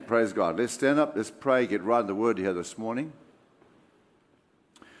Praise God. Let's stand up. Let's pray. Get right in the Word here this morning.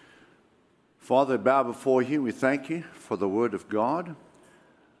 Father, bow before you. We thank you for the Word of God,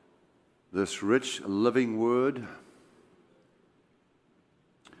 this rich, living Word.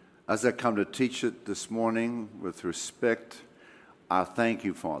 As I come to teach it this morning with respect, I thank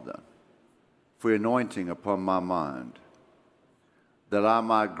you, Father, for your anointing upon my mind, that I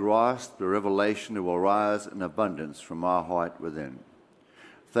might grasp the revelation that will rise in abundance from my heart within.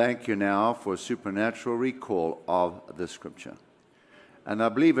 Thank you now for a supernatural recall of the Scripture. And I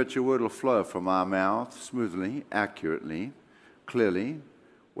believe that your word will flow from our mouth smoothly, accurately, clearly,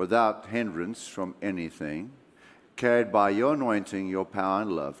 without hindrance from anything, carried by your anointing, your power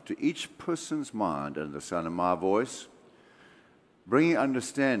and love, to each person's mind and the sound of my voice, bringing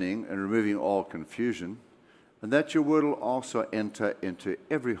understanding and removing all confusion, and that your word will also enter into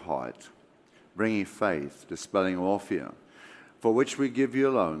every heart, bringing faith, dispelling all fear, for which we give you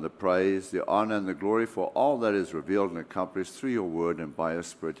alone the praise, the honor, and the glory for all that is revealed and accomplished through your word and by your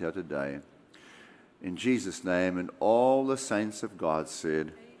Spirit here today. In Jesus' name, and all the saints of God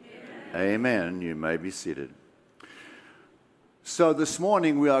said, Amen. Amen. You may be seated. So this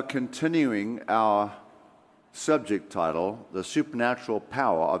morning we are continuing our subject title, The Supernatural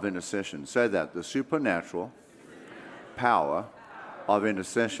Power of Intercession. Say that, the supernatural power of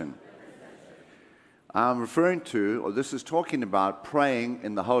intercession. I'm referring to, or this is talking about praying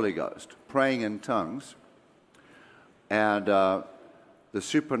in the Holy Ghost, praying in tongues, and the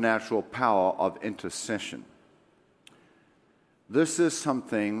supernatural power of intercession. This is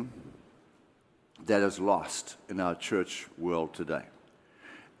something that is lost in our church world today.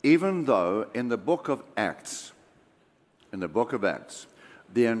 Even though in the book of Acts,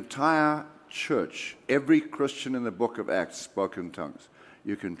 the entire church, every Christian in the book of Acts spoke in tongues.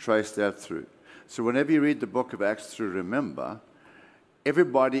 You can trace that through. So whenever you read the book of Acts through, remember,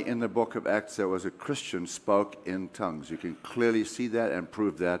 everybody in the book of Acts that was a Christian spoke in tongues. You can clearly see that and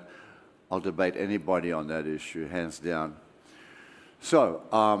prove that. I'll debate anybody on that issue, hands down.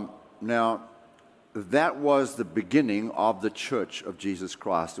 So now, that was the beginning of the church of Jesus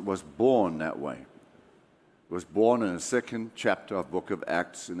Christ. It was born that way. It was born in the second chapter of the book of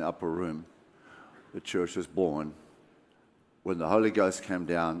Acts in the upper room. The church was born when the Holy Ghost came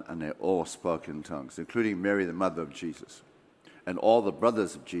down and they all spoke in tongues, including Mary, the mother of Jesus, and all the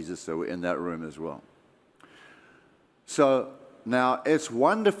brothers of Jesus that were in that room as well. So now it's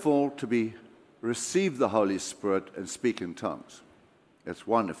wonderful to receive the Holy Spirit and speak in tongues. It's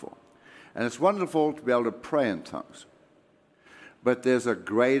wonderful. And it's wonderful to be able to pray in tongues. But there's a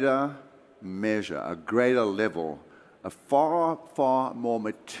greater measure, a greater level, a far, far more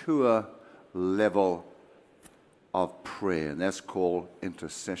mature level of prayer, and that's called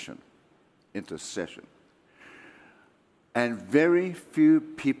intercession. Intercession. And very few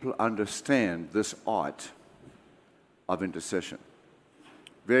people understand this art of intercession.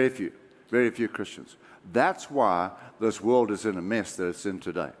 Very few Christians. That's why this world is in a mess that it's in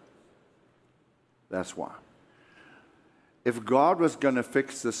today. That's why. If God was going to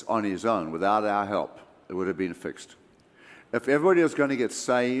fix this on his own without our help, it would have been fixed. If everybody was going to get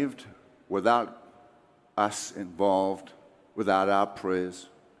saved without us involved, without our prayers,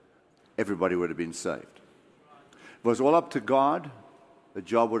 everybody would have been saved. If it was all up to God, the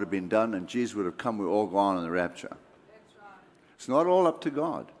job would have been done and Jesus would have come, we're all gone in the rapture. That's right. It's not all up to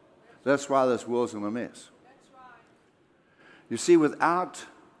God. That's why this world's in a mess. That's right. You see, without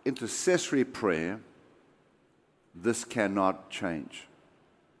intercessory prayer, this cannot change.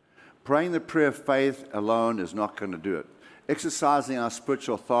 Praying the prayer of faith alone is not going to do it. Exercising our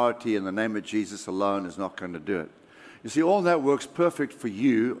spiritual authority in the name of Jesus alone is not going to do it. You see, all that works perfect for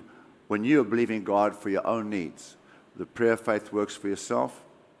you when you are believing God for your own needs. The prayer of faith works for yourself.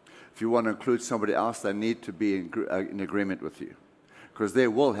 If you want to include somebody else, they need to be in agreement with you, because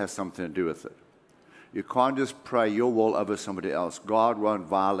their will has something to do with it. You can't just pray your will over somebody else. God won't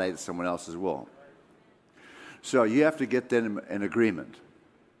violate someone else's will. So you have to get them in agreement.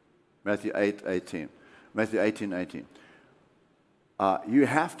 Matthew 18:18. You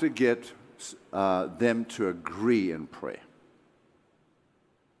have to get them to agree in prayer.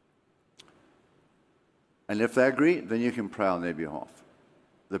 And if they agree, then you can pray on their behalf.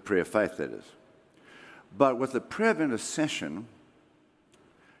 The prayer of faith, that is. But with the prayer of intercession,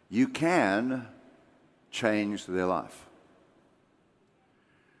 you can change their life.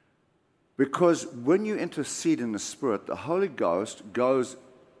 Because when you intercede in the Spirit, the Holy Ghost goes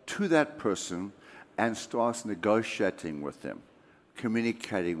to that person and starts negotiating with them,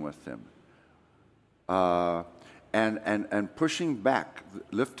 communicating with them, and pushing back,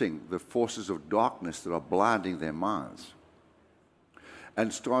 lifting the forces of darkness that are blinding their minds.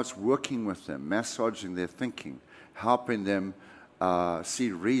 and starts working with them, massaging their thinking, helping them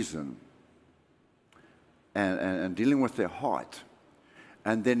see reason, and dealing with their heart.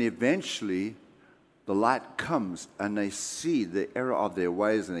 And then eventually the light comes and they see the error of their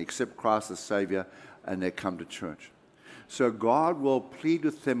ways and they accept Christ as Savior and they come to church. So God will plead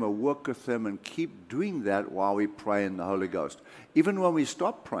with them or work with them and keep doing that while we pray in the Holy Ghost. Even when we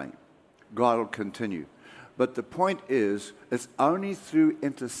stop praying, God will continue. But the point is, it's only through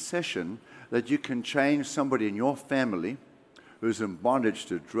intercession that you can change somebody in your family who's in bondage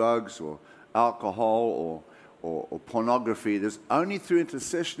to drugs or alcohol or pornography. There's only through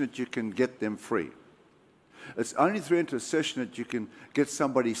intercession that you can get them free. It's only through intercession that you can get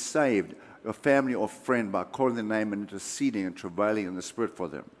somebody saved, a family or friend, by calling their name and interceding and travailing in the Spirit for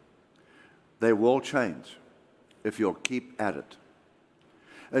them. They will change if you'll keep at it.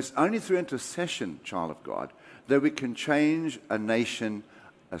 It's only through intercession, child of God, that we can change a nation,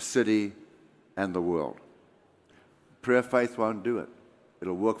 a city, and the world. Prayer of faith won't do it.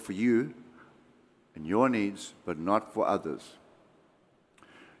 It'll work for you and your needs, but not for others.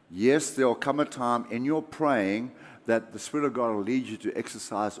 Yes, there will come a time in your praying that the Spirit of God will lead you to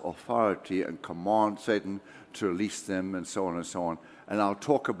exercise authority and command Satan to release them and so on and so on. And I'll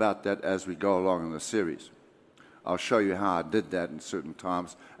talk about that as we go along in the series. I'll show you how I did that in certain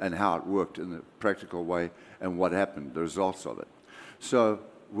times and how it worked in a practical way and what happened, the results of it. So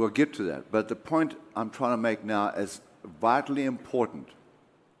we'll get to that. But the point I'm trying to make now is vitally important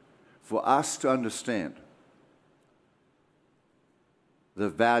for us to understand the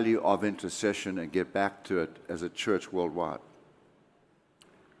value of intercession and get back to it as a church worldwide.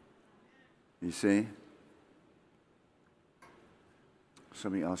 You see?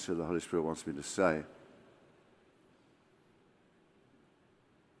 Something else here the Holy Spirit wants me to say.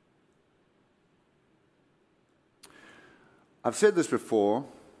 I've said this before.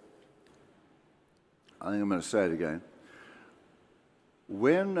 I think I'm going to say it again.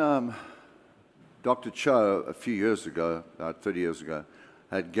 When Dr. Cho, a few years ago, about 30 years ago,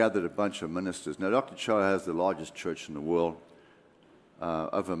 had gathered a bunch of ministers. Now, Dr. Cho has the largest church in the world,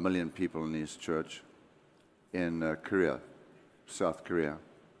 over 1 million people in his church, in Korea, South Korea,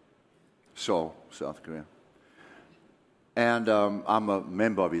 Seoul, South Korea. And I'm a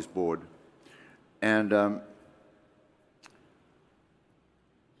member of his board. And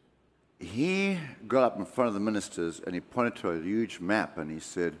he got up in front of the ministers and he pointed to a huge map and he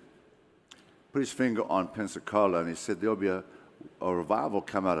said, put his finger on Pensacola, and he said there'll be a revival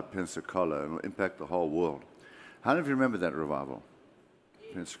come out of Pensacola and it'll impact the whole world. How many of you remember that revival?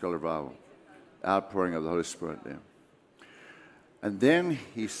 Pensacola revival. Outpouring of the Holy Spirit there. And then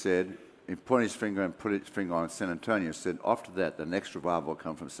he said, he pointed his finger and put his finger on San Antonio and said, after that, the next revival will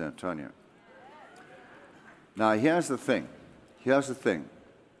come from San Antonio. Now, here's the thing. Here's the thing.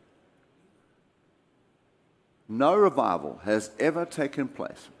 No revival has ever taken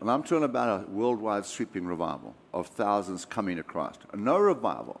place, and I'm talking about a worldwide sweeping revival of thousands coming to Christ. No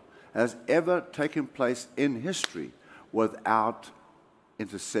revival has ever taken place in history without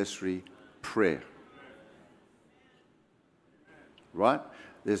intercessory prayer. Right?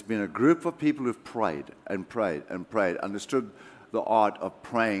 There's been a group of people who've prayed and prayed and prayed, understood the art of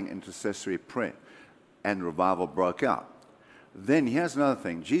praying intercessory prayer, and revival broke out. Then here's another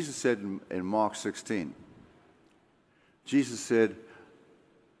thing. Jesus said in Mark 16, Jesus said,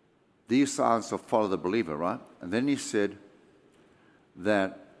 these signs will follow the believer, right? And then he said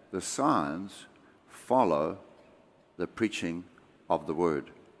that the signs follow the preaching of the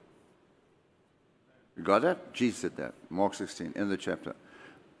word. You got that? Jesus said that, Mark 16, in the chapter.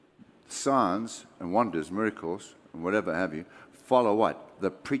 Signs and wonders, miracles, and whatever have you, follow what?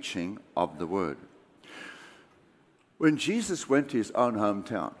 The preaching of the word. When Jesus went to his own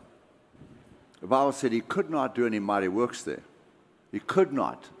hometown, the Bible said he could not do any mighty works there. He could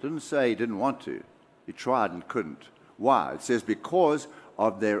not. It didn't say he didn't want to. He tried and couldn't. Why? It says because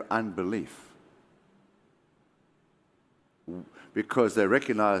of their unbelief. Because they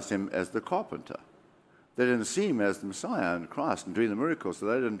recognized him as the carpenter. They didn't see him as the Messiah and Christ and doing the miracles, so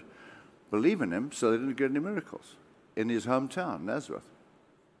they didn't believe in him, so they didn't get any miracles in his hometown, Nazareth.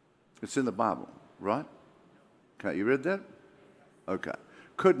 It's in the Bible, right? Okay, you read that? Okay.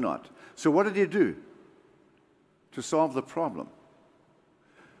 Could not. So what did he do to solve the problem?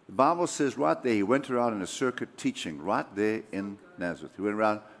 The Bible says right there, he went around in a circuit teaching, right there in Nazareth. He went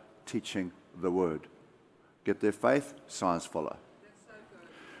around teaching the word. Get their faith, signs follow. So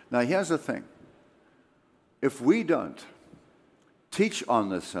now here's the thing. If we don't teach on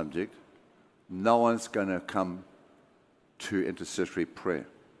this subject, no one's going to come to intercessory prayer.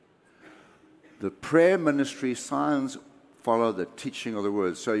 The prayer ministry signs follow the teaching of the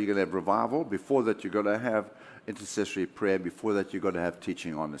word. So you're going to have revival. Before that, you're going to have intercessory prayer. Before that, you're going to have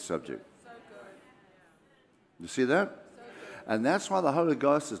teaching on the subject. So good. You see that? So And that's why the Holy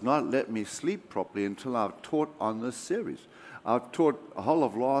Ghost has not let me sleep properly until I've taught on this series. I've taught a whole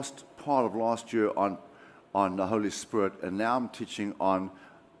of part of last year on the Holy Spirit, and now I'm teaching on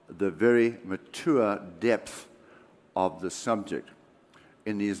the very mature depth of the subject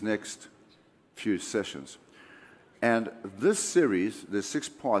in these next few sessions. And this series, there's 6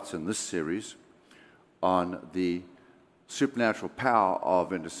 parts in this series on the supernatural power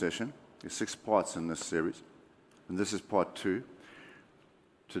of intercession. There's 6 parts in this series, and this is part 2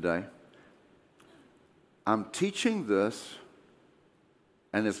 today. I'm teaching this,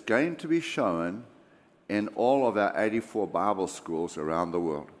 and it's going to be shown in all of our 84 Bible schools around the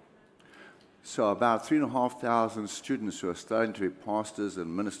world. So about 3,500 students who are studying to be pastors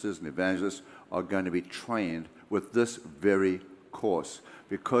and ministers and evangelists are going to be trained with this very course,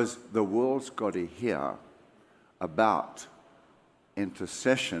 because the world's got to hear about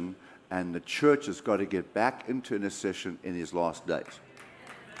intercession, and the church has got to get back into intercession in these last days.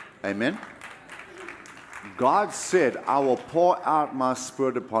 Amen? God said, I will pour out my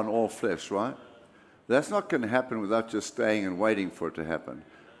Spirit upon all flesh, right? That's not going to happen without just staying and waiting for it to happen.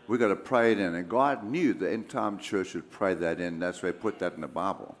 We've got to pray it in. And God knew the end-time church should pray that in. That's why He put that in the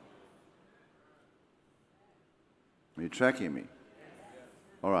Bible. Are you tracking me?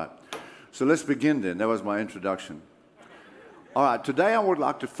 All right. So let's begin then. That was my introduction. All right. Today I would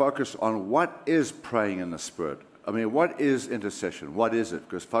like to focus on what is praying in the Spirit. I mean, what is intercession? What is it?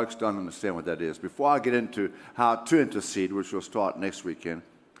 Because folks don't understand what that is. Before I get into how to intercede, which we'll start next weekend,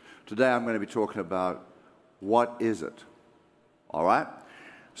 today I'm going to be talking about what is it. All right?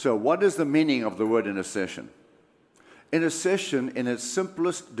 So what is the meaning of the word intercession? Intercession, in its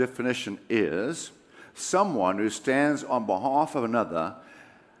simplest definition, is someone who stands on behalf of another.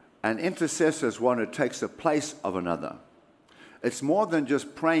 An intercessor is one who takes the place of another. It's more than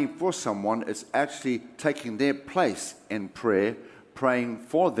just praying for someone. It's actually taking their place in prayer, praying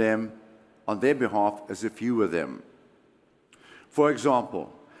for them on their behalf as if you were them. For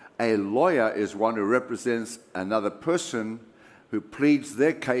example, a lawyer is one who represents another person who pleads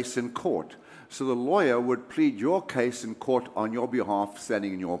their case in court. So the lawyer would plead your case in court on your behalf,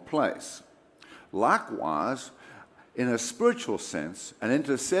 standing in your place. Likewise, in a spiritual sense, an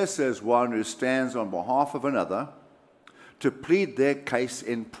intercessor is one who stands on behalf of another to plead their case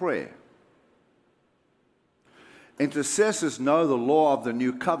in prayer. Intercessors know the law of the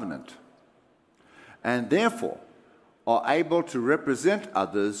new covenant and therefore are able to represent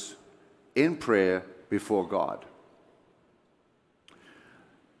others in prayer before God.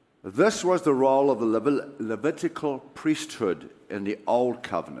 This was the role of the Levitical priesthood in the Old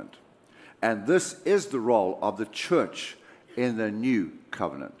Covenant, and this is the role of the church in the New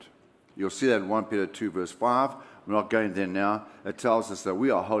Covenant. You'll see that in 1 Peter 2 verse 5. We're not going there now. It tells us that we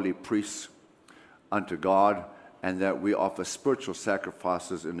are holy priests unto God and that we offer spiritual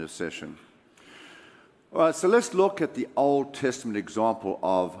sacrifices in intercession. All right, so let's look at the Old Testament example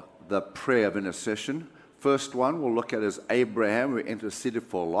of the prayer of intercession. First one we'll look at is Abraham, who interceded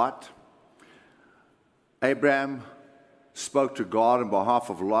for Lot. Abraham spoke to God on behalf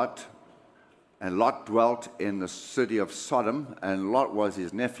of Lot, and Lot dwelt in the city of Sodom, and Lot was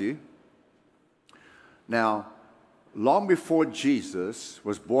his nephew. Now, long before Jesus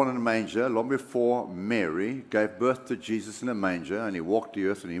was born in a manger, long before Mary gave birth to Jesus in a manger, and he walked the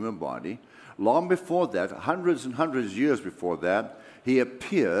earth in a human body, long before that, hundreds and hundreds of years before that, he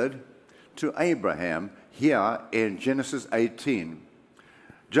appeared to Abraham here in Genesis 18,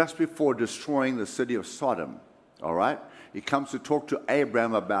 just before destroying the city of Sodom. All right? He comes to talk to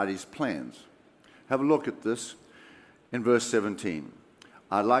Abraham about his plans. Have a look at this in verse 17.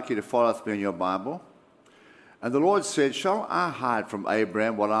 I'd like you to follow with me in your Bible. And the Lord said, shall I hide from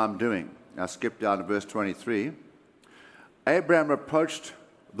Abraham what I'm doing? Now skip down to verse 23. Abraham approached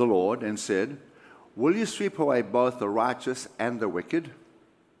the Lord and said, will you sweep away both the righteous and the wicked?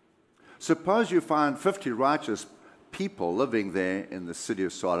 Suppose you find 50 righteous people living there in the city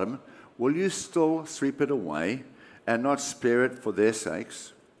of Sodom. Will you still sweep it away and not spare it for their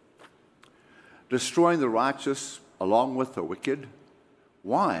sakes? Destroying the righteous along with the wicked?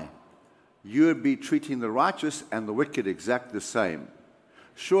 Why? You would be treating the righteous and the wicked exactly the same.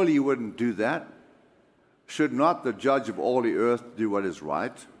 Surely you wouldn't do that. Should not the judge of all the earth do what is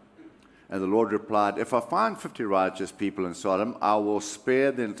right? And the Lord replied, if I find 50 righteous people in Sodom, I will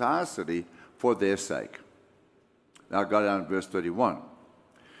spare the entire city for their sake. Now go down to verse 31.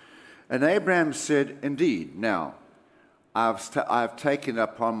 And Abraham said, indeed, now I have taken it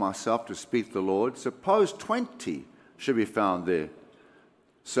upon myself to speak to the Lord. Suppose 20 should be found there.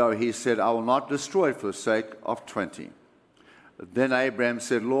 So he said, I will not destroy it for the sake of 20. Then Abraham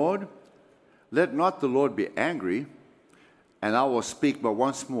said, Lord, let not the Lord be angry, and I will speak but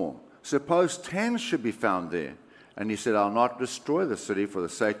once more. Suppose 10 should be found there. And he said, I'll not destroy the city for the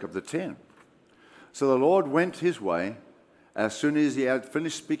sake of the 10. So the Lord went his way as soon as he had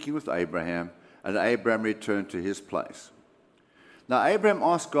finished speaking with Abraham, and Abraham returned to his place. Now Abraham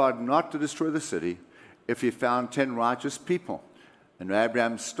asked God not to destroy the city if he found 10 righteous people. And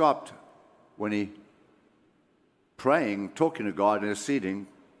Abraham stopped when he praying, talking to God, interceding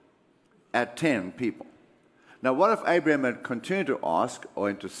at 10 people. Now, what if Abraham had continued to ask or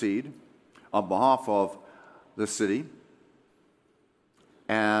intercede on behalf of the city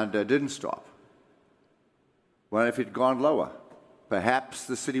and didn't stop? What if he'd gone lower? Perhaps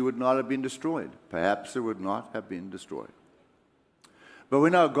the city would not have been destroyed. Perhaps it would not have been destroyed. But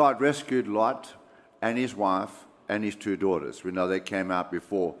we know God rescued Lot and his wife and his 2 daughters. We know they came out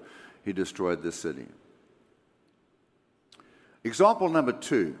before he destroyed the city. Example number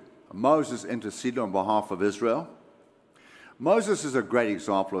 2, Moses interceded on behalf of Israel. Moses is a great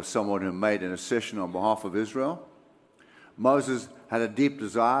example of someone who made intercession on behalf of Israel. Moses had a deep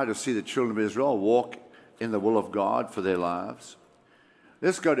desire to see the children of Israel walk in the will of God for their lives.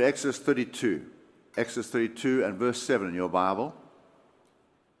 Let's go to Exodus 32. Exodus 32 and verse 7 in your Bible.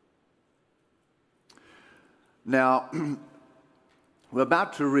 Now, we're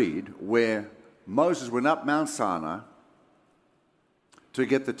about to read where Moses went up Mount Sinai to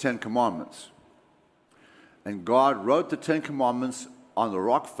get the 10 Commandments. And God wrote the 10 Commandments on the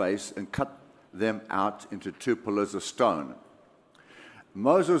rock face and cut them out into 2 pillars of stone.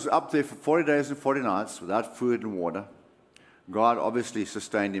 Moses was up there for 40 days and 40 nights without food and water. God obviously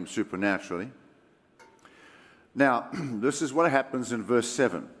sustained him supernaturally. Now, this is what happens in verse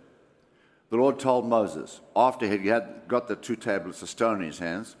 7. The Lord told Moses, after he had got the 2 tablets of stone in his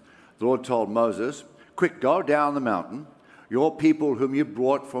hands, the Lord told Moses, quick, go down the mountain. Your people whom you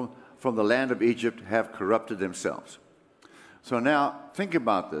brought from the land of Egypt have corrupted themselves. So now, think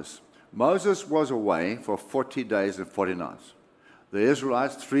about this. Moses was away for 40 days and 40 nights. The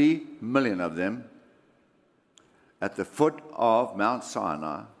Israelites, 3 million of them, at the foot of Mount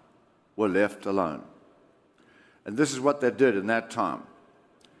Sinai, were left alone. And this is what they did in that time.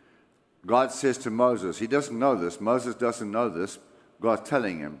 God says to Moses, he doesn't know this, Moses doesn't know this, God's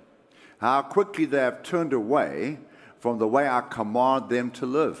telling him, how quickly they have turned away from the way I command them to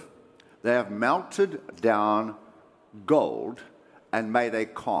live. They have melted down gold and made a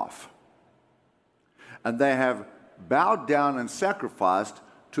calf. And they have bowed down and sacrificed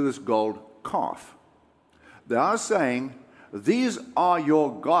to this gold calf. They are saying, these are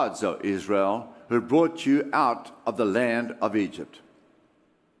your gods, O Israel, who brought you out of the land of Egypt.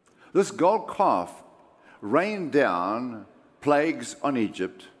 This gold calf rained down plagues on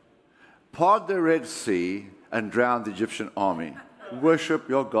Egypt, parted the Red Sea, and drowned the Egyptian army. Worship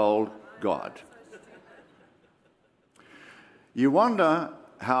your gold god. You wonder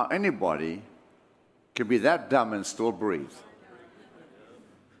how anybody can be that dumb and still breathe.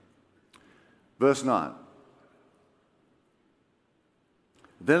 Verse 9.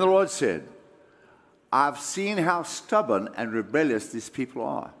 Then the Lord said, I've seen how stubborn and rebellious these people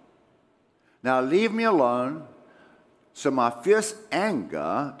are. Now leave me alone, so my fierce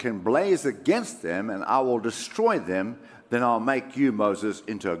anger can blaze against them, and I will destroy them. Then I'll make you, Moses,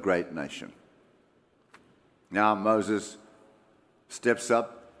 into a great nation. Now Moses steps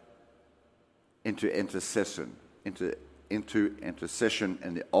up into intercession, into intercession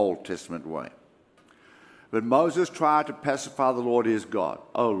in the Old Testament way. But Moses tried to pacify the Lord his God.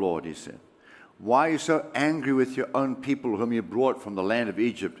 Oh Lord, he said, why are you so angry with your own people whom you brought from the land of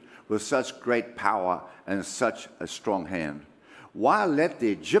Egypt with such great power and such a strong hand? Why let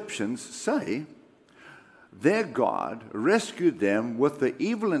the Egyptians say their God rescued them with the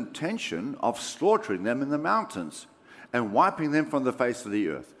evil intention of slaughtering them in the mountains and wiping them from the face of the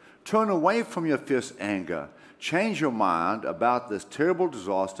earth? Turn away from your fierce anger. Change your mind about this terrible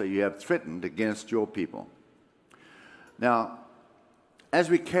disaster you have threatened against your people. Now, as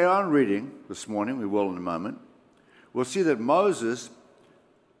we carry on reading this morning, we will in a moment, we'll see that Moses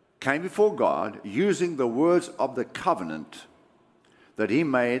came before God using the words of the covenant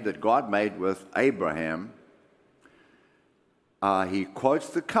that God made with Abraham. He quotes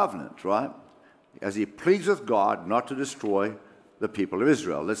the covenant, right? As he pleads with God not to destroy the people of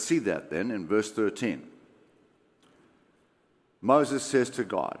Israel. Let's see that then in verse 13. Moses says to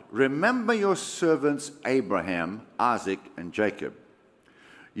God, remember your servants Abraham, Isaac, and Jacob.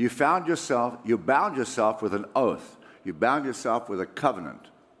 You bound yourself with an oath. You bound yourself with a covenant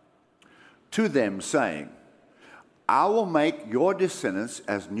to them, saying, I will make your descendants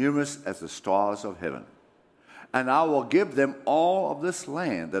as numerous as the stars of heaven, and I will give them all of this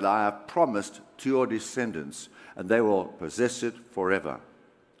land that I have promised to your descendants, and they will possess it forever.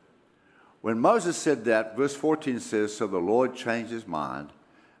 When Moses said that, verse 14 says, so the Lord changed his mind,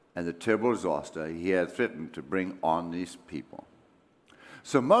 and the terrible disaster he had threatened to bring on these people.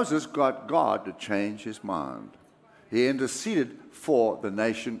 So Moses got God to change his mind. He interceded for the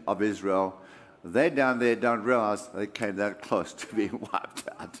nation of Israel. They down there don't realize they came that close to being wiped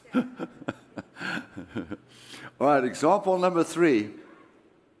out. All right, example number 3.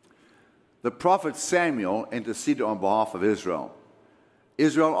 The prophet Samuel interceded on behalf of Israel.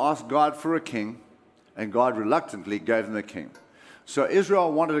 Israel asked God for a king, and God reluctantly gave them a king. So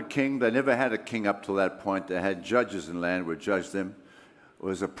Israel wanted a king. They never had a king up till that point. They had judges in the land who judged them. It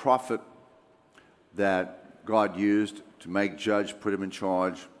was a prophet that God used to make judge, put him in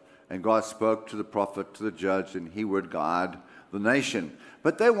charge. And God spoke to the prophet, to the judge, and he would guide the nation.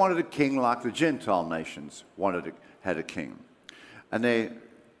 But they wanted a king like the Gentile nations had a king. And they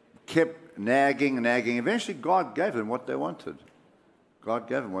kept nagging and nagging. Eventually, God gave them what they wanted. God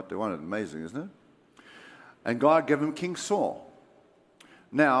gave them what they wanted. Amazing, isn't it? And God gave them King Saul.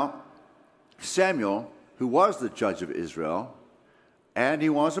 Now, Samuel, who was the judge of Israel, and he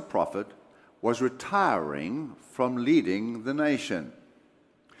was a prophet, was retiring from leading the nation.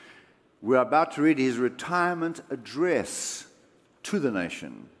 We're about to read his retirement address to the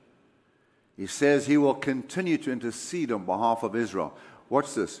nation. He says he will continue to intercede on behalf of Israel.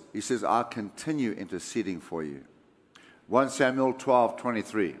 Watch this. He says, I'll continue interceding for you. 1 Samuel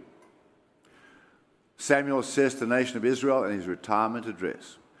 12:23. Samuel says to the nation of Israel in his retirement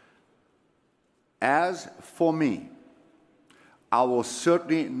address, as for me, I will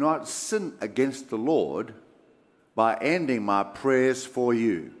certainly not sin against the Lord by ending my prayers for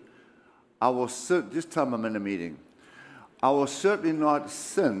you. Just tell them I'm in a meeting. I will certainly not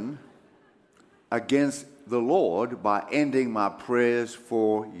sin against the Lord by ending my prayers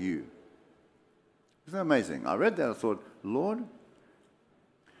for you. Isn't that amazing? I read that and I thought, Lord,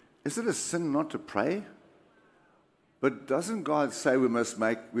 is it a sin not to pray? But doesn't God say we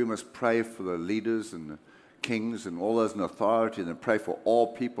must pray for the leaders and the kings and all those in authority and pray for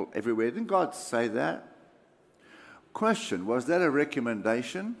all people everywhere? Didn't God say that? Question, was that a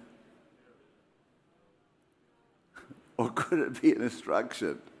recommendation? Or could it be an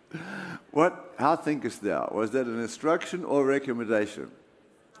instruction? How thinkest thou? Was that an instruction or a recommendation?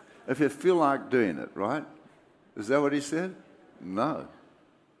 If you feel like doing it, right? Is that what he said? No.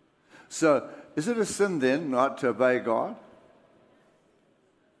 So, is it a sin then not to obey God?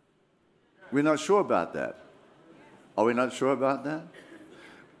 We're not sure about that. Are we not sure about that?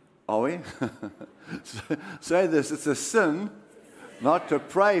 Are we? Say this, it's a sin not to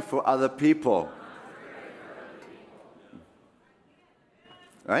pray for other people.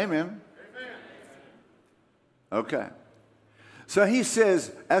 Amen. Okay. So he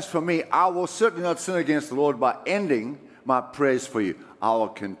says, as for me, I will certainly not sin against the Lord by ending my prayers for you. I will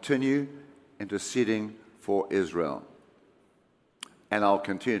continue interceding for Israel. And I'll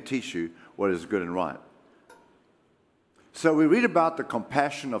continue to teach you what is good and right. So we read about the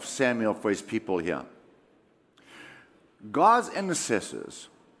compassion of Samuel for his people here. God's intercessors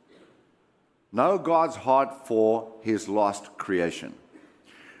know God's heart for his lost creation.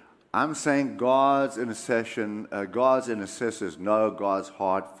 I'm saying God's intercessors know God's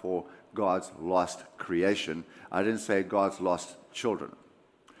heart for God's lost creation. I didn't say God's lost children,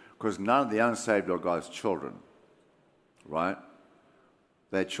 because none of the unsaved are God's children, right?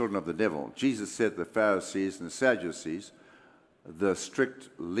 They're children of the devil. Jesus said the Pharisees and the Sadducees, the strict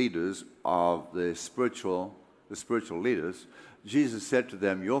leaders of the spiritual leaders, Jesus said to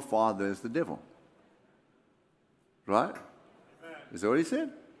them, your father is the devil. Right? Is that what he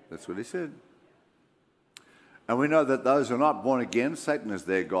said? That's what he said. And we know that those who are not born again, Satan is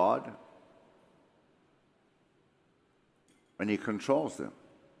their God. And he controls them,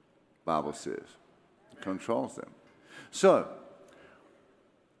 the Bible says. He controls them. So,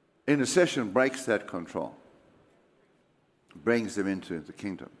 intercession breaks that control. Brings them into the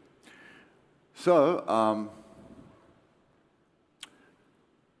kingdom. So,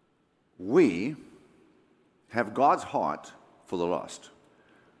 we have God's heart for the lost.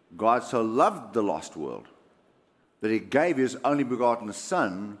 God so loved the lost world that he gave his only begotten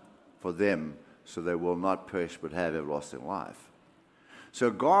Son for them, so they will not perish but have everlasting life.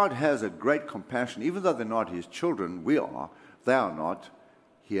 So God has a great compassion, even though they're not his children, they are not.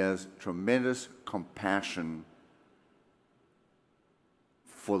 He has tremendous compassion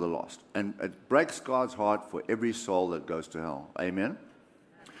for the lost. And it breaks God's heart for every soul that goes to hell. Amen?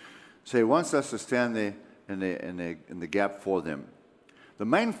 So he wants us to stand there in the gap for them. The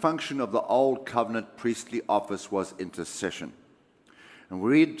main function of the Old Covenant priestly office was intercession. And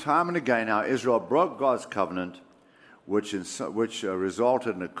we read time and again how Israel broke God's covenant, which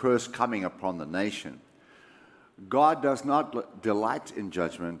resulted in a curse coming upon the nation. God does not delight in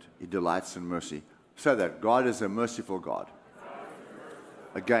judgment, he delights in mercy. Say that, God is a merciful God.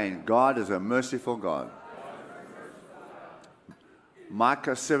 Again, God is a merciful God.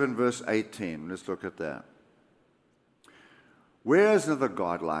 Micah 7 verse 18, let's look at that. Where is another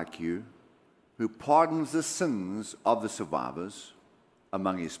God like you, who pardons the sins of the survivors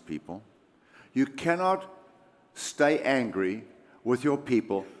among his people? You cannot stay angry with your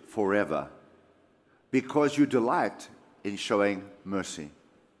people forever, because you delight in showing mercy.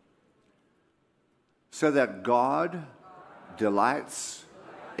 So that God delights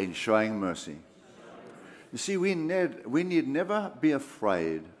in showing mercy. You see, we need never be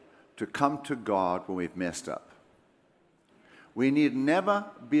afraid to come to God when we've messed up. We need never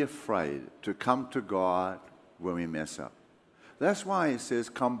be afraid to come to God when we mess up. That's why he says,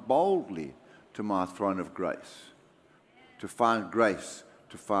 come boldly to my throne of grace, to find grace,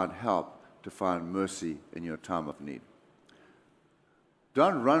 to find help, to find mercy in your time of need.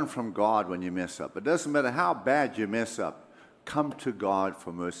 Don't run from God when you mess up. It doesn't matter how bad you mess up. Come to God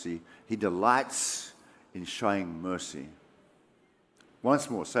for mercy. He delights in showing mercy. Once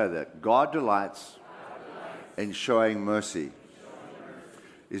more, say that. God delights in showing mercy.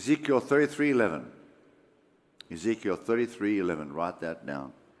 Ezekiel 33:11. Ezekiel 33:11. Write that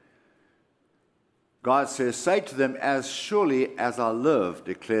down. God says, say to them, as surely as I live,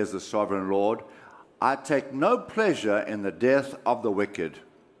 declares the sovereign Lord, I take no pleasure in the death of the wicked,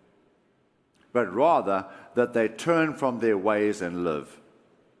 but rather that they turn from their ways and live.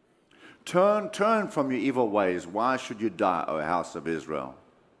 Turn from your evil ways. Why should you die, O house of Israel?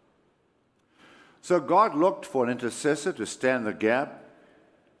 So God looked for an intercessor to stand the gap.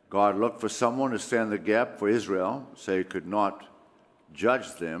 God looked for someone to stand the gap for Israel, so he could not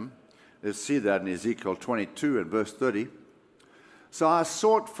judge them. Let's see that in Ezekiel 22 and verse 30. So I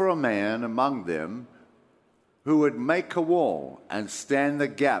sought for a man among them who would make a wall and stand the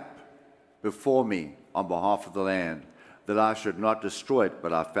gap before me on behalf of the land, that I should not destroy it,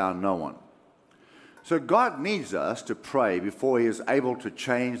 but I found no one. So God needs us to pray before he is able to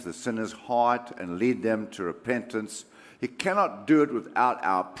change the sinner's heart and lead them to repentance. He cannot do it without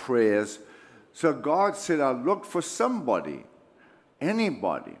our prayers. So God said, I looked for somebody,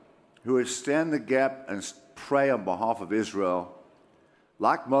 anybody, who would stand the gap and pray on behalf of Israel,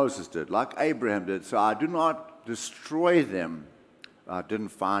 like Moses did, like Abraham did, so I do not destroy them. I didn't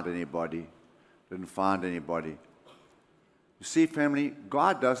find anybody. You see, family,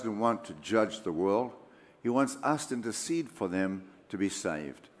 God doesn't want to judge the world. He wants us to intercede for them to be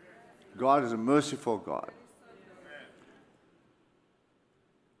saved. God is a merciful God.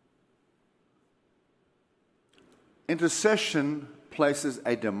 Intercession places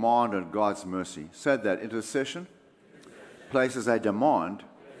a demand on God's mercy. Said that. Intercession places a demand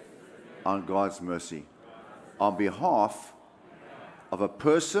on God's mercy on behalf of a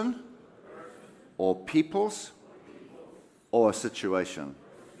person or peoples or a situation.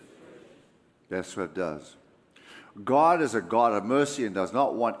 That's what it does. God is a God of mercy and does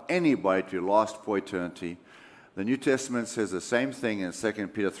not want anybody to be lost for eternity. The New Testament says the same thing in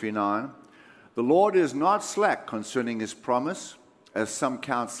 2 Peter 3:9. The Lord is not slack concerning his promise, as some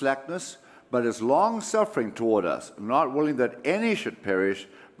count slackness, but is long-suffering toward us, not willing that any should perish,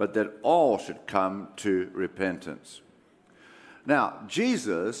 but that all should come to repentance. Now,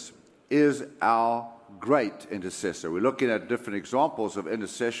 Jesus is our great intercessor. We're looking at different examples of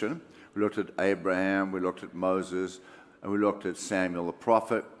intercession. We looked at Abraham, we looked at Moses, and we looked at Samuel the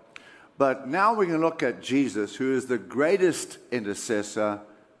prophet. But now we're going to look at Jesus, who is the greatest intercessor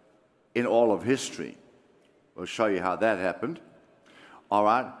in all of history. We'll show you how that happened. All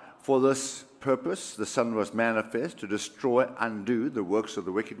right. For this purpose, the Son was manifest to destroy, undo the works of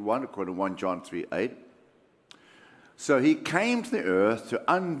the wicked one, according to 1 John 3:8. So he came to the earth to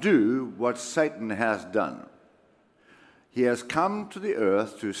undo what Satan has done. He has come to the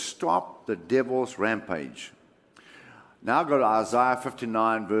earth to stop the devil's rampage. Now go to Isaiah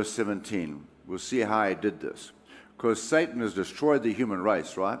 59, verse 17. We'll see how he did this. Because Satan has destroyed the human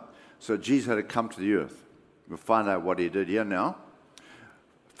race, right? So Jesus had to come to the earth. We'll find out what he did here now.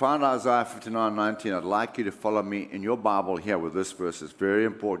 Find Isaiah 59:19. I'd like you to follow me in your Bible here with this verse. It's very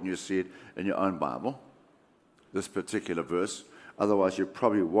important you see it in your own Bible, this particular verse. Otherwise, you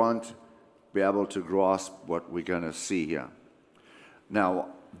probably won't be able to grasp what we're going to see here. Now,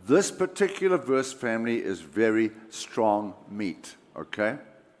 this particular verse, family, is very strong meat, okay?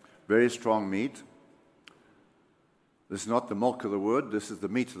 Very strong meat. This is not the milk of the word. This is the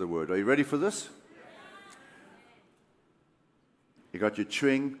meat of the word. Are you ready for this? You got your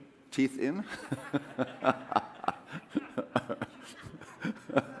chewing teeth in?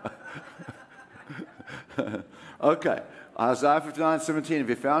 Okay. Isaiah 59:17. Have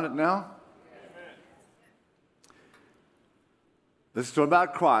you found it now? This is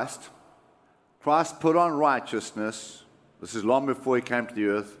about Christ. Christ put on righteousness. This is long before he came to the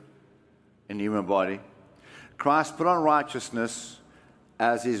earth in human body. Christ put on righteousness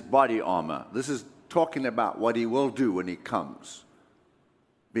as his body armor. This is talking about what he will do when he comes,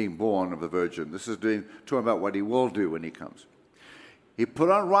 being born of the virgin. This is talking about what he will do when he comes. He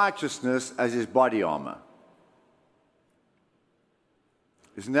put on righteousness as his body armor.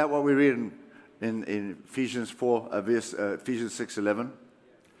 Isn't that what we read in Ephesians 6:11?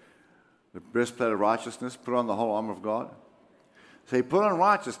 The breastplate of righteousness, put on the whole armor of God. So he put on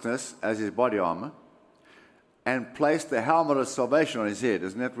righteousness as his body armor and placed the helmet of salvation on his head.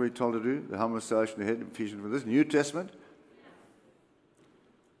 Isn't that what we're told to do? The helmet of salvation on the head in Ephesians. This New Testament.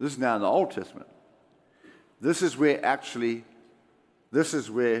 This is now in the Old Testament. This is where,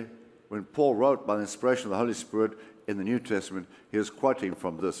 when Paul wrote by the inspiration of the Holy Spirit in the New Testament, he was quoting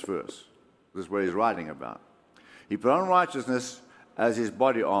from this verse. This is what he's writing about. He put on righteousness as his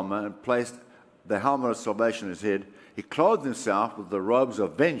body armor and placed the helmet of salvation on his head. He clothed himself with the robes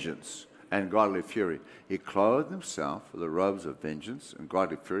of vengeance and godly fury. He clothed himself with the robes of vengeance and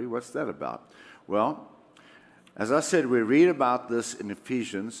godly fury. What's that about? Well, as I said, we read about this in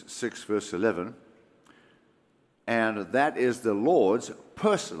Ephesians 6, verse 11. And that is the Lord's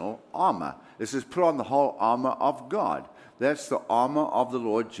personal armor. This is put on the whole armor of God. That's the armor of the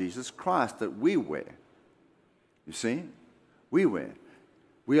Lord Jesus Christ that we wear. You see? We wear.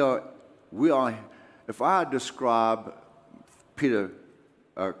 We are. If I describe Peter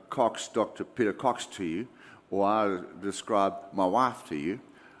Cox, Dr. Peter Cox to you, or I describe my wife to you,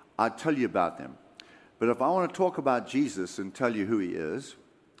 I'd tell you about them. But if I want to talk about Jesus and tell you who he is,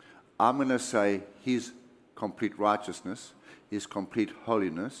 I'm going to say his complete righteousness, his complete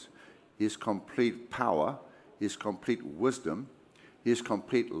holiness, his complete power, his complete wisdom, his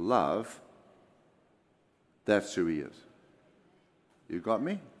complete love. That's who he is. You got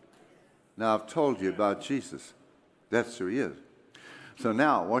me? Now I've told you about Jesus. That's who he is. So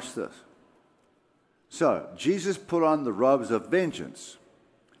now, watch this. So, Jesus put on the robes of vengeance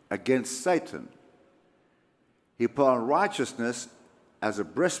against Satan. He put on righteousness as a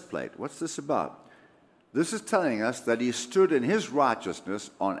breastplate. What's this about? This is telling us that he stood in his righteousness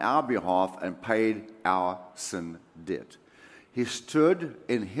on our behalf and paid our sin debt. He stood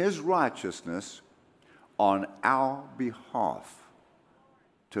in his righteousness on our behalf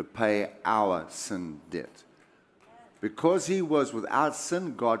to pay our sin debt. Because he was without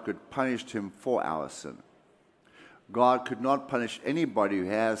sin, God could punish him for our sin. God could not punish anybody who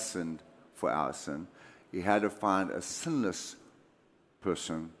has sinned for our sin. He had to find a sinless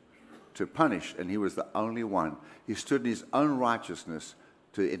person to punish, and he was the only one. He stood in his own righteousness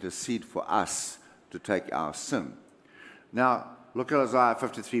to intercede for us to take our sin. Now, look at Isaiah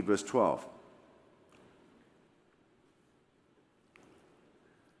 53, verse 12.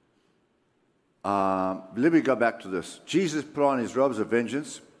 Let me go back to this. Jesus put on his robes of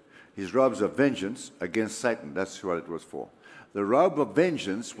vengeance against Satan. That's what it was for. The robe of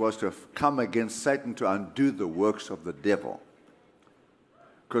vengeance was to come against Satan to undo the works of the devil.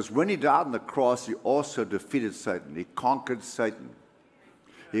 Because when he died on the cross, he also defeated Satan. He conquered Satan.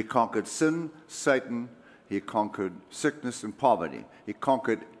 He conquered sin, Satan. He conquered sickness and poverty. He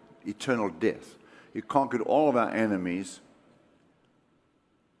conquered eternal death. He conquered all of our enemies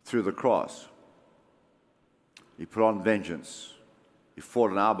through the cross. He put on vengeance. He fought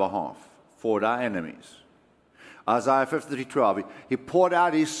on our behalf, fought our enemies. Isaiah 53:12, he poured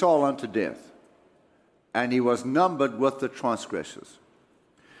out his soul unto death, and he was numbered with the transgressors.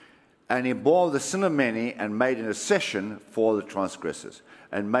 And he bore the sin of many and made intercession for the transgressors.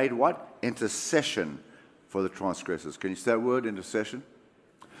 And made what? Intercession for the transgressors. Can you say that word, intercession?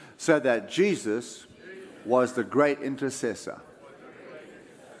 So that Jesus was the great intercessor.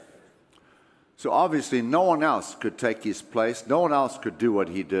 So obviously no one else could take his place. No one else could do what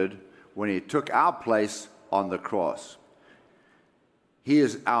he did when he took our place on the cross. He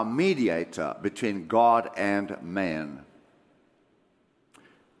is our mediator between God and man.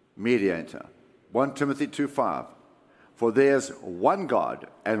 Mediator. 1 Timothy 2:5. For there's one God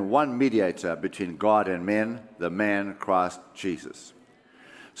and one mediator between God and men, the man Christ Jesus.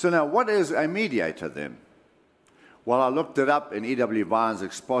 So now what is a mediator then? Well, I looked it up in E.W. Vine's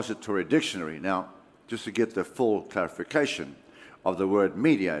expository dictionary. Now, just to get the full clarification of the word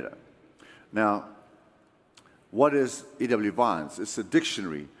mediator. Now, What is E.W. Vines? It's a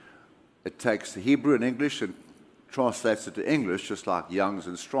dictionary. It takes the Hebrew and English and translates it to English, just like Young's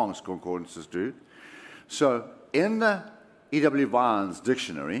and Strong's concordances do. So in the E.W. Vines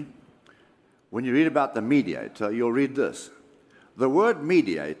dictionary, when you read about the mediator, you'll read this. The word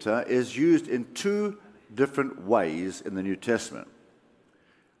mediator is used in two different ways in the New Testament.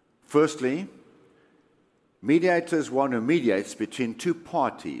 Firstly, mediator is one who mediates between two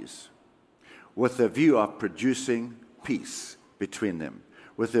parties with a view of producing peace between them,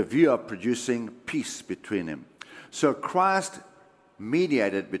 with a view of producing peace between them. So Christ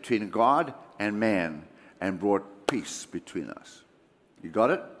mediated between God and man and brought peace between us. You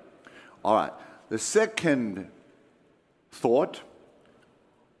got it? All right. The second thought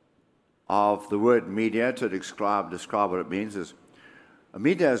of the word mediator to describe what it means is a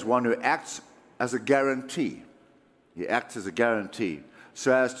mediator is one who acts as a guarantee. He acts as a guarantee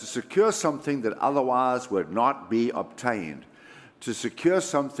so as to secure something that otherwise would not be obtained. To secure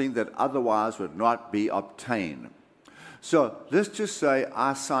something that otherwise would not be obtained. So let's just say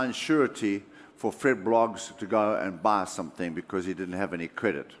I signed surety for Fred Bloggs to go and buy something because he didn't have any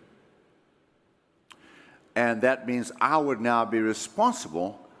credit. And that means I would now be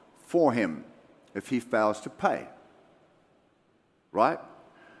responsible for him if he fails to pay. Right?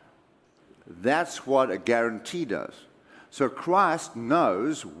 That's what a guarantee does. So Christ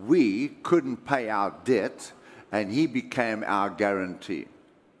knows we couldn't pay our debt, and he became our guarantee.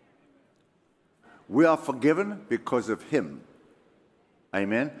 We are forgiven because of him.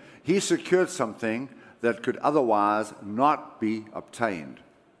 Amen? He secured something that could otherwise not be obtained.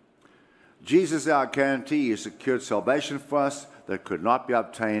 Jesus, our guarantee, he secured salvation for us that could not be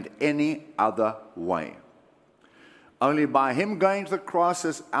obtained any other way. Only by him going to the cross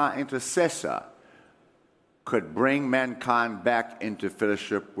as our intercessor could bring mankind back into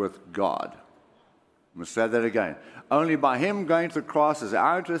fellowship with God. I'm going to say that again. Only by him going to the cross as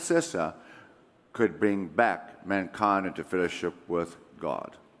our intercessor could bring back mankind into fellowship with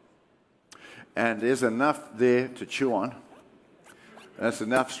God. And there's enough there to chew on. That's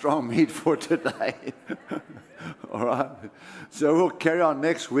enough strong meat for today. All right. So we'll carry on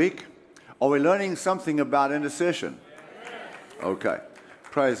next week. Are we learning something about intercession? Okay.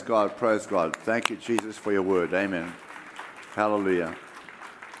 Praise God, praise God. Thank you, Jesus, for your word. Amen. Hallelujah.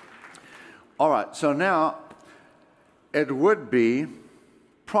 All right, so now it would be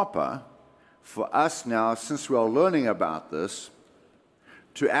proper for us now, since we are learning about this,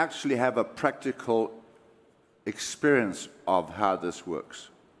 to actually have a practical experience of how this works.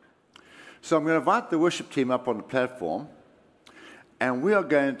 So I'm going to invite the worship team up on the platform, and we are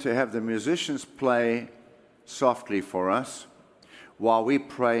going to have the musicians play softly for us while we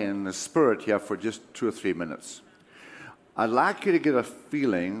pray in the Spirit here for just 2 or 3 minutes. I'd like you to get a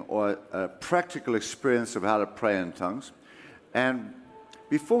feeling or a practical experience of how to pray in tongues. And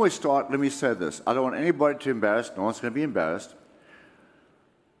before we start, let me say this. I don't want anybody to be embarrassed. No one's going to be embarrassed.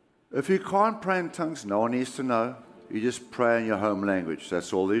 If you can't pray in tongues, no one needs to know. You just pray in your home language.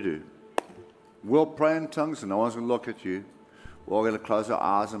 That's all you do. We'll pray in tongues and no one's going to look at you. We're all going to close our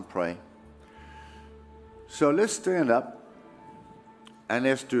eyes and pray. So let's stand up and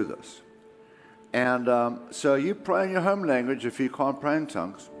let's do this. And so you pray in your home language if you can't pray in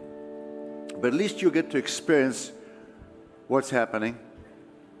tongues. But at least you'll get to experience what's happening.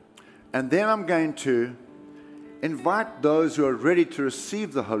 And then I'm going to invite those who are ready to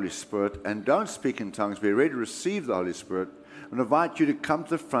receive the Holy Spirit and don't speak in tongues, be ready to receive the Holy Spirit, and invite you to come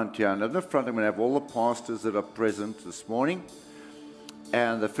to the front here. And at the front, I'm going to have all the pastors that are present this morning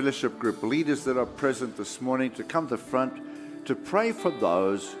and the fellowship group leaders that are present this morning to come to the front to pray for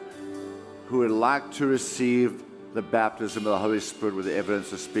those who would like to receive the baptism of the Holy Spirit with the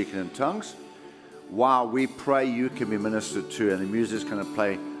evidence of speaking in tongues. While we pray, you can be ministered to, and the music's going to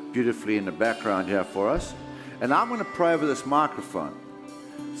play beautifully in the background here for us. And I'm going to pray over this microphone.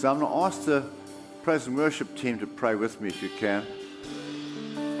 So I'm going to ask the praise and worship team to pray with me if you can.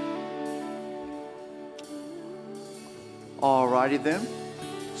 All righty then.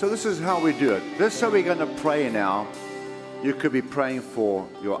 So this is how we do it. This is how we're going to pray now. You could be praying for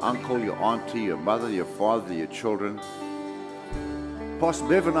your uncle, your auntie, your mother, your father, your children. Pastor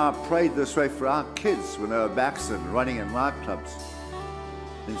Bev and I prayed this way for our kids when they were backslidden, running in nightclubs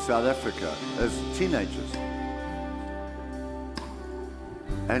in South Africa as teenagers.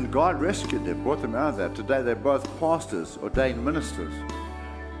 And God rescued them, brought them out of that. Today they're both pastors, ordained ministers,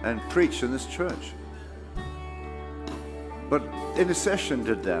 and preach in this church. But intercession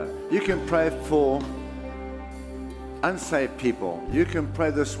did that. You can pray for unsaved people. You can pray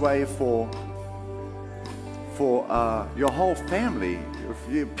this way for your whole family,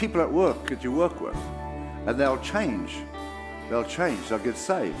 people at work that you work with. and they'll change. They'll change. They'll get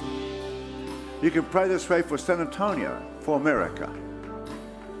saved. You can pray this way for San Antonio, for America.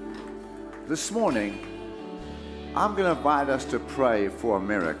 This morning, I'm going to invite us to pray for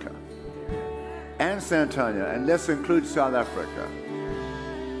America and San Antonio, and let's include South Africa.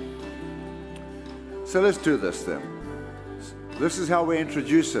 So let's do this then. This is how we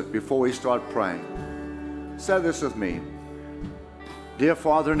introduce it before we start praying. Say this with me. Dear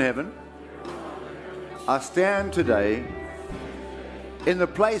Father in heaven, I stand today in the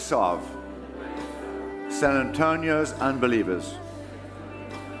place of San Antonio's unbelievers,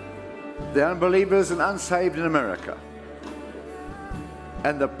 the unbelievers and unsaved in America,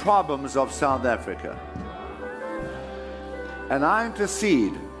 and the problems of South Africa. And I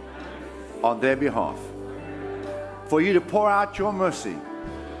intercede on their behalf for you to pour out your mercy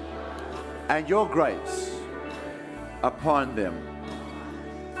and your grace upon them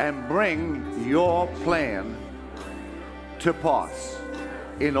and bring your plan to pass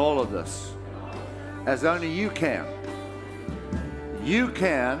in all of this, as only you can. You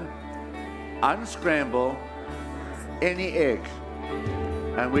can unscramble any egg,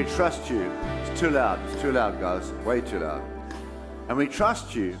 and we trust you. It's too loud, guys, way too loud. And we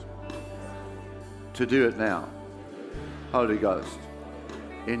trust you to do it now, Holy Ghost.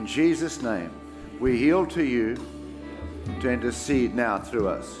 In Jesus' name, we yield to you to intercede now through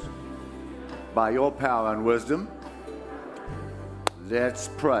us. By your power and wisdom, let's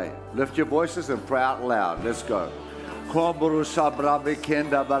pray. Lift your voices and pray out loud. Let's go. Komburu sabrabe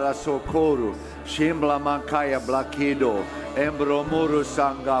kenda barasokoru, shimbla mankaya blakido, embromuru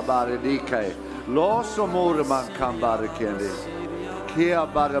sanga baridike, losomuru mankambara kendi, kia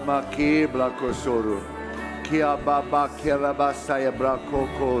baramaki blakosoru, kia baba kirabasaya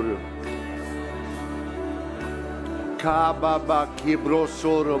brakokoru, kababa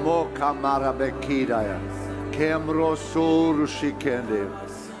kibrosoro mo kamara bekidaya, kemrosuru shikende,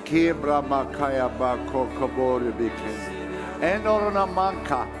 Kibra makaya ba kokobori bikini. Enorna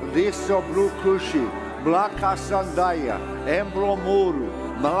manka, diso brukushi, blaka sandaya, embromuru,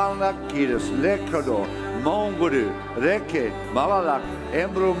 malanakiris, lekado, monguru, reke, malalak,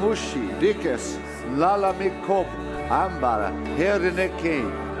 embromushi, dikes, lalamikop, ambara, herineke,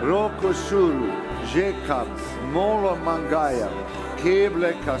 rokusuru, jekab, molo mangaya,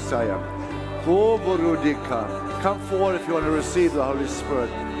 kible kasaya, koborudika. Come forward if you want to receive the Holy Spirit.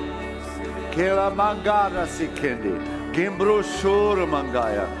 Kela mangara sikendi, gimbru shura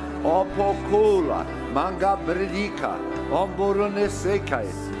mangaya, opokula, manga bredika, omburune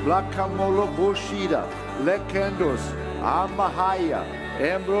sekai, blakamolo bushida, lekendos, amahaya,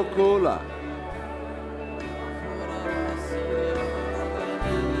 embrokula.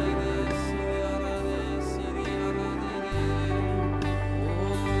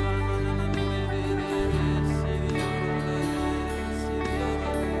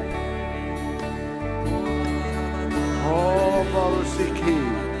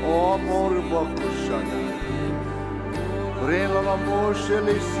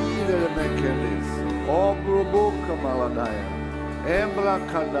 Obrubuka malanaya, embla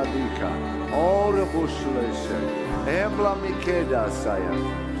kanadika, ora bushulese, embla mikeda saya,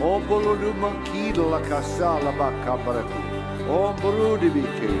 obuludu mankida la kasala bakabaraku, obrudi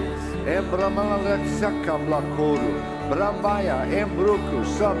bike, embra malalaksaka blakoru, brambaya, embruku,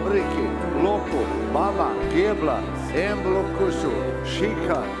 sabriki, loko, mama, gebla, emblokusu,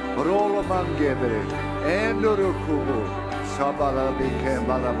 shika, brolo mangebere, endurukubu, sabara bike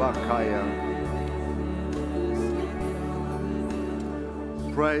malabakaya.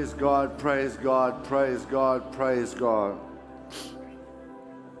 Praise God, praise God, praise God, praise God.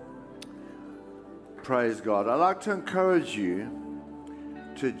 Praise God. I'd like to encourage you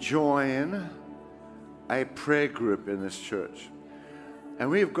to join a prayer group in this church. And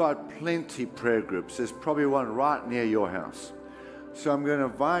we've got plenty prayer groups. There's probably one right near your house. So I'm going to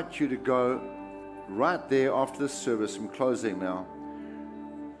invite you to go right there after this service. I'm closing now.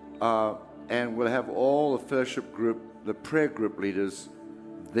 And we'll have all the fellowship group, the prayer group leaders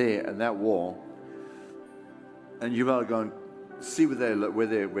there in that wall, and you better go and see where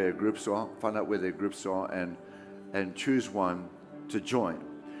their groups are, find out where their groups are, and choose one to join.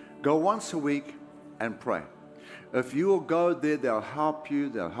 Go once a week and pray. If you will go there, they'll help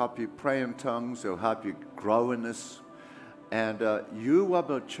you pray in tongues, they'll help you grow in this, and you'll be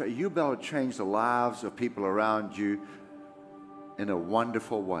able to change the lives of people around you in a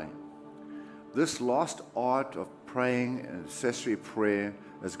wonderful way. This lost art of praying and intercessory prayer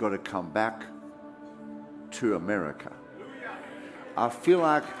has got to come back to America. I feel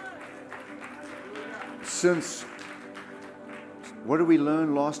like since What did we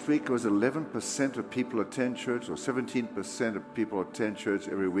learn last week? It was 11% of people attend church, or 17% of people attend church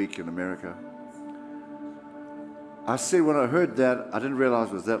every week in America. I said, when I heard that, I didn't realize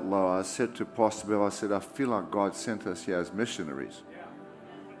it was that low. I said to Pastor Bill, I said, I feel like God sent us here as missionaries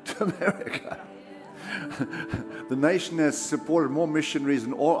to America. The nation has supported more missionaries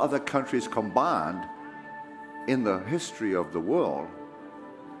than all other countries combined in the history of the world.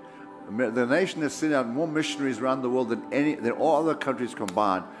 The nation has sent out more missionaries around the world than all other countries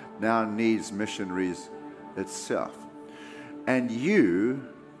combined now needs missionaries itself. And you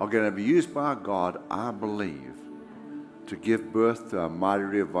are going to be used by God, I believe, to give birth to a mighty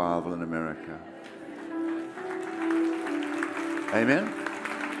revival in America. Amen?